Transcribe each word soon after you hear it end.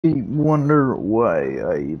I wonder why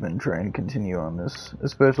I even try and continue on this,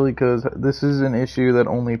 especially because this is an issue that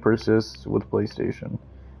only persists with PlayStation.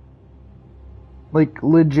 Like,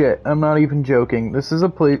 legit, I'm not even joking. This is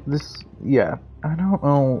a yeah, I don't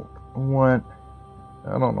know what,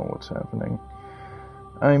 I don't know what's happening.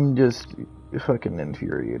 I'm just fucking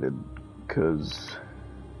infuriated, cause,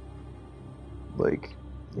 like,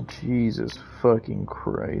 Jesus fucking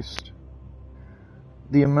Christ.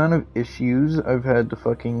 The amount of issues I've had to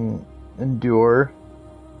fucking endure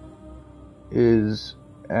is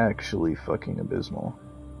actually fucking abysmal.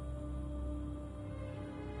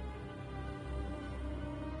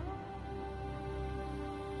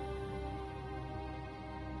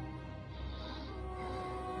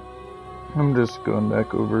 I'm just going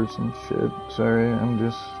back over some shit. Sorry, I'm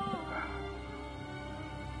just...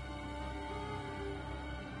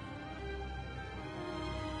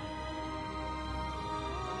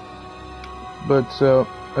 But so,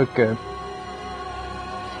 okay.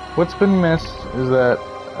 What's been missed is that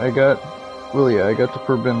I got to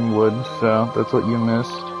Forbidden Wood, so that's what you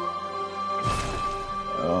missed.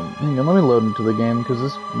 Hang on, let me load into the game, because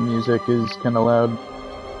this music is kinda loud.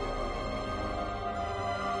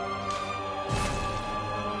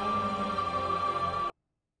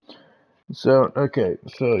 So, okay,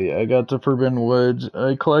 so yeah, I got to Forbidden Woods.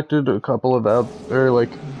 I collected a couple of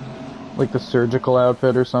like the surgical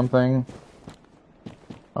outfit or something.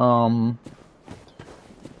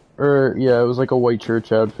 Yeah, it was like a white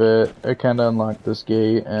church outfit. I kinda unlocked this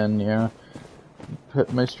gate, and yeah,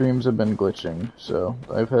 my streams have been glitching, so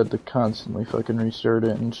I've had to constantly fucking restart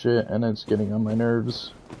it and shit, and it's getting on my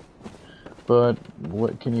nerves. But,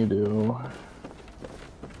 what can you do?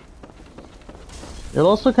 It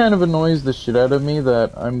also kind of annoys the shit out of me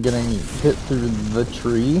that I'm getting hit through the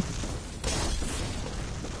tree.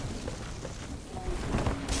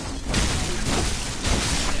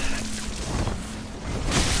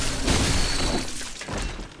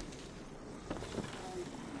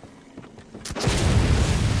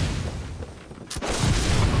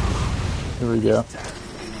 Here we go.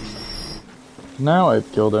 Now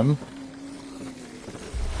I've killed him.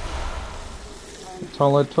 That's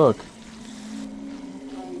all it took.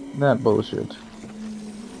 That bullshit.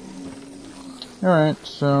 Alright,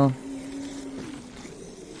 so...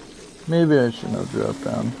 maybe I shouldn't have dropped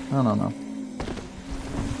down. I don't know.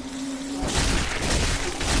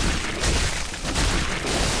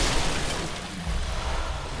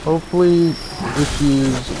 Hopefully,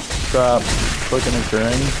 issues stop fucking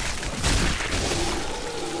occurring.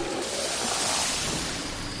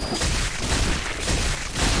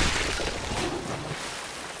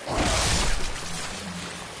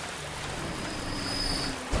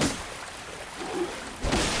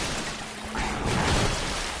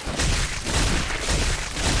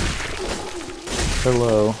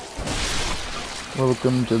 Hello.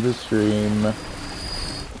 Welcome to the stream.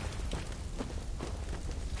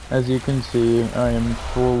 As you can see, I am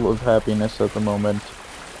full of happiness at the moment.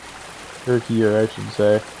 Or here, I should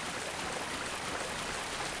say.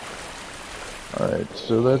 Alright,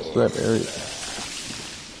 so that's that area.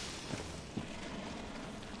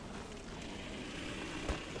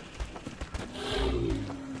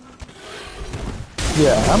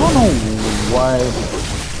 Yeah, I don't know why...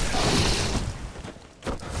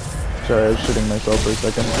 Sorry, I was shitting myself for a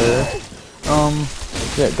second there.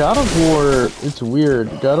 Yeah, God of War, it's weird.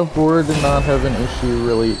 God of War did not have an issue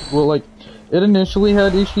really. Well, like, it initially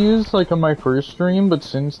had issues, like, on my first stream, but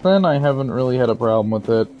since then, I haven't really had a problem with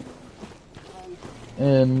it.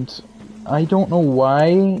 And I don't know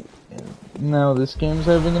why now this game's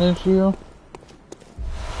having an issue.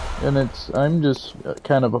 And I'm just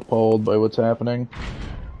kind of appalled by what's happening.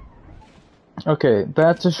 Okay,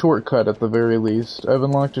 that's a shortcut at the very least. I've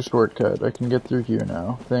unlocked a shortcut. I can get through here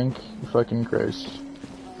now. Thank fucking Christ.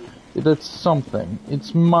 That's something.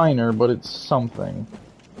 It's minor, but it's something.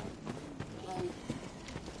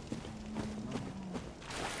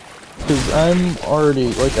 Because I'm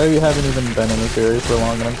already, like, I haven't even been in this area for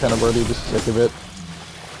long, and I'm kind of already just sick of it.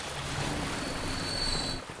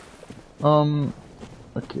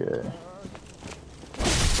 Okay.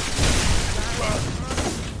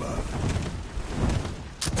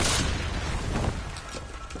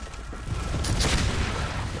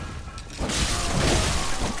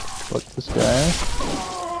 Fuck this guy.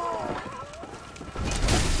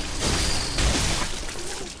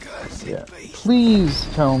 Yeah. Please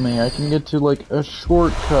tell me I can get to, like, a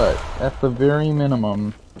shortcut at the very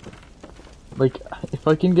minimum. Like, if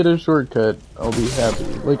I can get a shortcut, I'll be happy.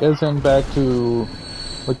 Like, as in back to,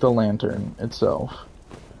 like, the lantern itself.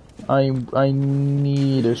 I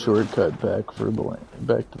need a shortcut back to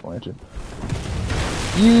the lantern.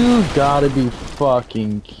 You gotta be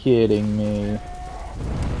fucking kidding me.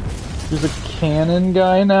 There's a cannon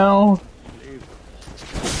guy now?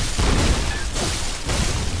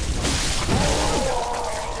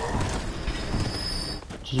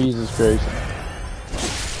 Jesus Christ.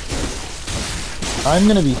 I'm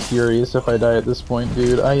gonna be furious if I die at this point,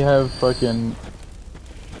 dude. I have fucking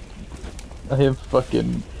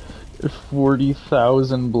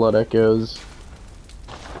 40,000 blood echoes.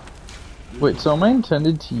 Wait, so am I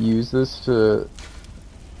intended to use this to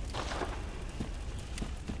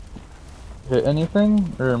hit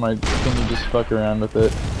anything? Or can you just fuck around with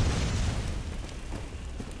it?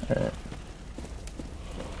 Alright.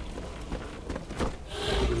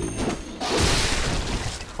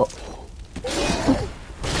 Oh.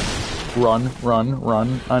 Run, run,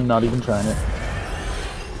 run. I'm not even trying it.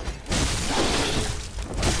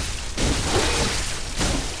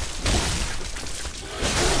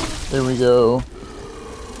 There we go.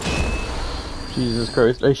 Jesus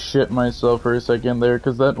Christ, I shit myself for a second there,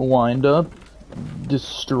 because that wind-up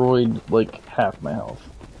destroyed, like, half my health.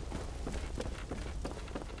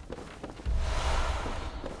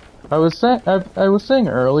 I was saying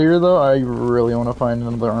earlier, though, I really want to find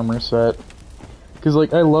another armor set. Because,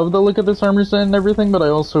 like, I love the look of this armor set and everything, but I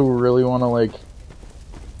also really want to, like,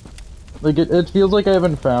 it feels like I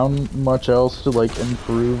haven't found much else to, like,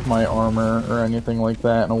 improve my armor or anything like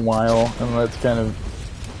that in a while, and that's kind of,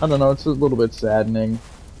 I don't know, it's a little bit saddening.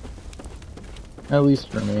 At least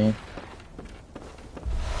for me.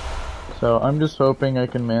 So, I'm just hoping I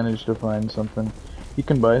can manage to find something. You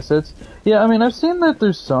can buy sets? Yeah, I mean, I've seen that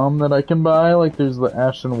there's some that I can buy, like there's the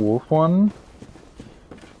Ashen Wolf one.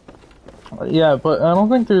 Yeah, but I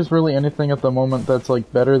don't think there's really anything at the moment that's,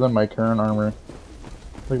 like, better than my current armor.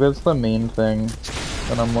 Like, that's the main thing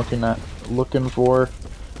that I'm looking for.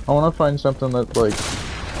 I want to find something that, like,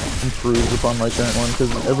 improves upon my current one,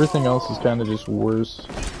 because everything else is kind of just worse.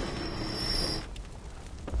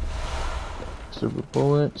 Silver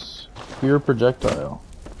bullets. Pure projectile.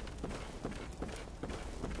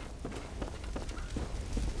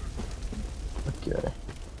 Okay.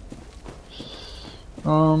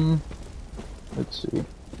 Let's see.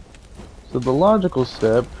 So the logical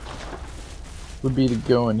step would be to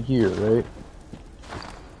go in here, right?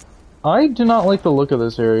 I do not like the look of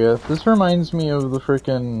this area. This reminds me of the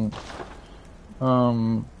frickin',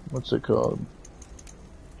 what's it called?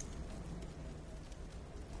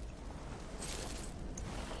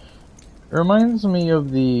 It reminds me of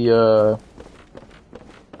the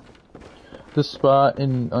spot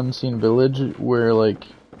in Unseen Village where, like,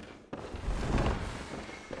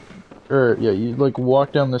 yeah, you, like,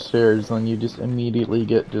 walk down the stairs and you just immediately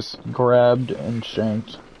get just grabbed and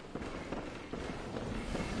shanked.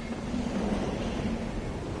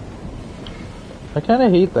 I kinda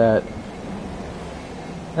hate that.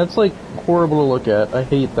 That's, like, horrible to look at. I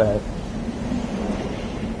hate that.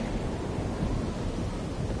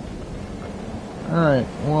 Alright,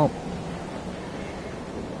 well...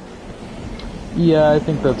 yeah, I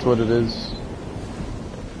think that's what it is.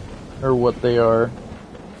 Or what they are.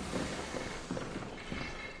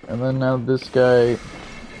 And then now this guy...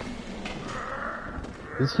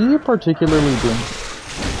 is he particularly doing...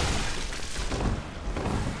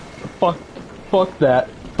 Fuck that.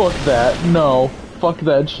 Fuck that. No. Fuck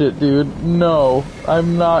that shit, dude. No.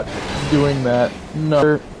 I'm not doing that.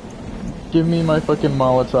 No. Give me my fucking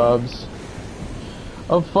Molotovs.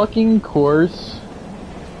 Of fucking course.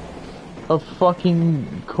 Of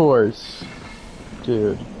fucking course.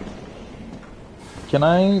 Dude. Can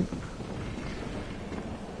I...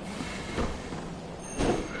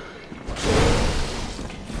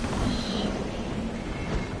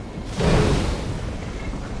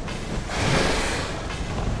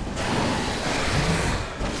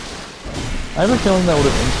 I have a feeling that would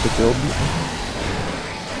have insta-killed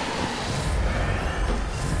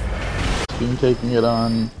me. Been taking it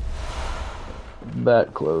on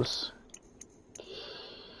that close.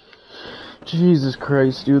 Jesus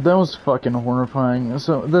Christ, dude, that was fucking horrifying.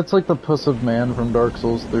 So, that's like the Puss of Man from Dark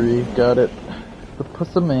Souls 3. Got it. The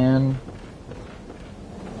Puss of Man.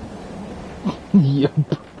 Yep.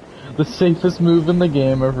 The safest move in the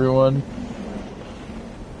game, everyone.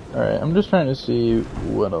 Alright, I'm just trying to see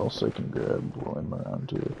what else I can grab while I'm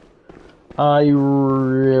around here. I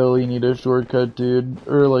really need a shortcut, dude.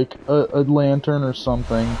 Or like a lantern or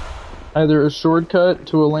something. Either a shortcut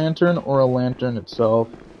to a lantern or a lantern itself.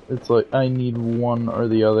 It's like, I need one or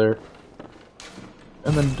the other.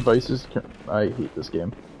 And then devices can... I hate this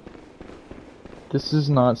game. This is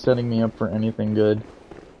not setting me up for anything good.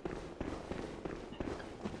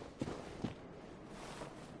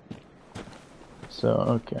 So,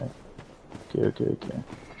 okay. Okay.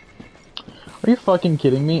 Are you fucking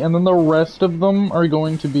kidding me? And then the rest of them are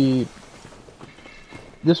going to be...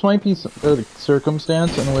 This might be a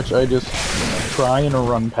circumstance in which I just try and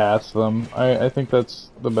run past them. I think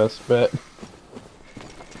that's the best bet.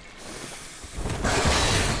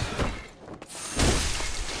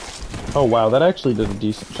 Oh wow, that actually did a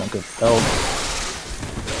decent chunk of health.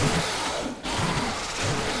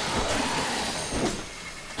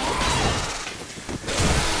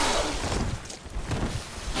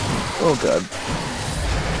 Oh god.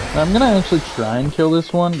 Now, I'm gonna actually try and kill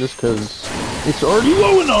this one just because it's already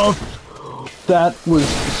low enough! That was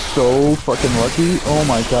so fucking lucky. Oh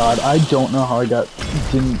my god, I don't know how I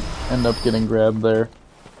didn't end up getting grabbed there.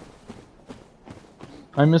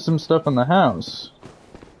 I missed some stuff in the house.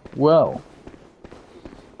 Well,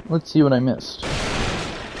 let's see what I missed.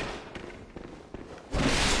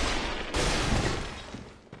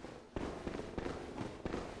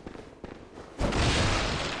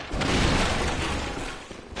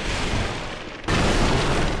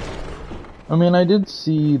 I mean, I did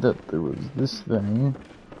see that there was this thing,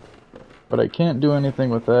 but I can't do anything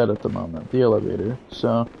with that at the moment, the elevator,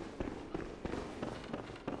 so...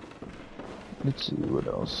 Let's see, what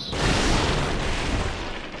else?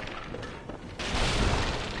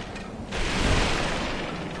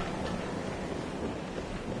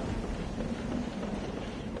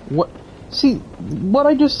 What? See, what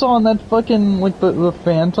I just saw in that fucking, like, the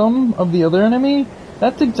phantom of the other enemy?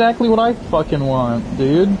 That's exactly what I fucking want,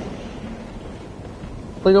 dude.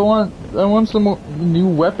 Like, I want some more new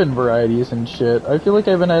weapon varieties and shit. I feel like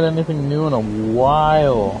I haven't had anything new in a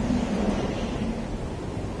while.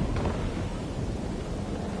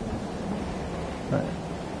 Alright.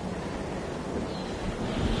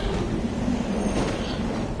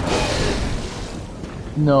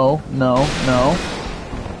 No.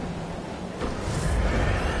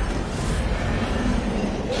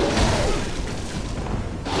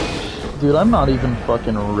 Dude, I'm not even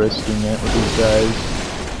fucking risking it with these guys.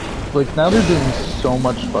 Like, now they're doing so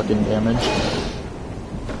much fucking damage.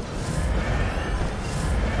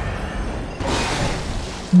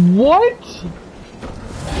 What?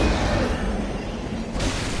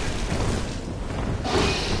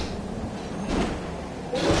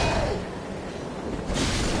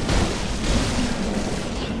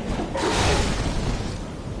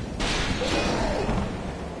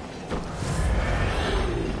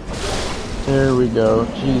 There we go.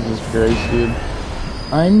 Jesus Christ, dude.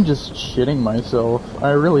 I'm just shitting myself.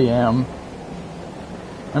 I really am.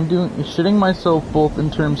 I'm shitting myself both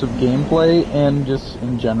in terms of gameplay and just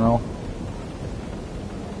in general.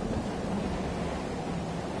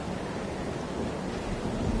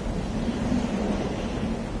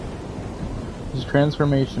 These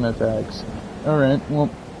transformation attacks. Alright, well,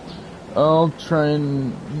 I'll try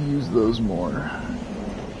and use those more.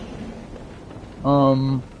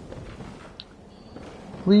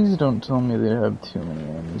 Please don't tell me they have too many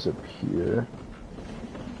enemies up here.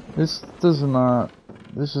 This is not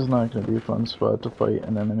gonna be a fun spot to fight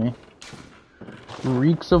an enemy.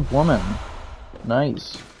 Reeks of woman.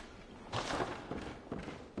 Nice.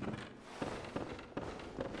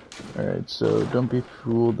 Alright, so don't be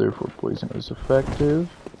fooled, therefore poison is effective.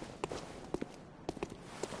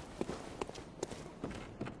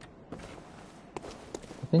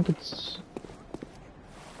 I think it's...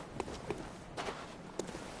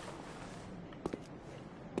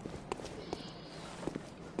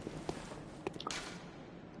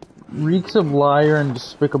 Reeks of liar and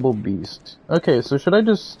despicable beast. Okay, so should I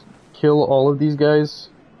just kill all of these guys?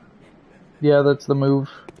 Yeah, that's the move.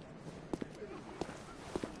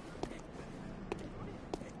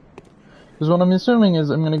 Because what I'm assuming is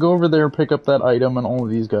I'm gonna go over there, pick up that item, and all of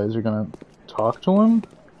these guys are gonna talk to him.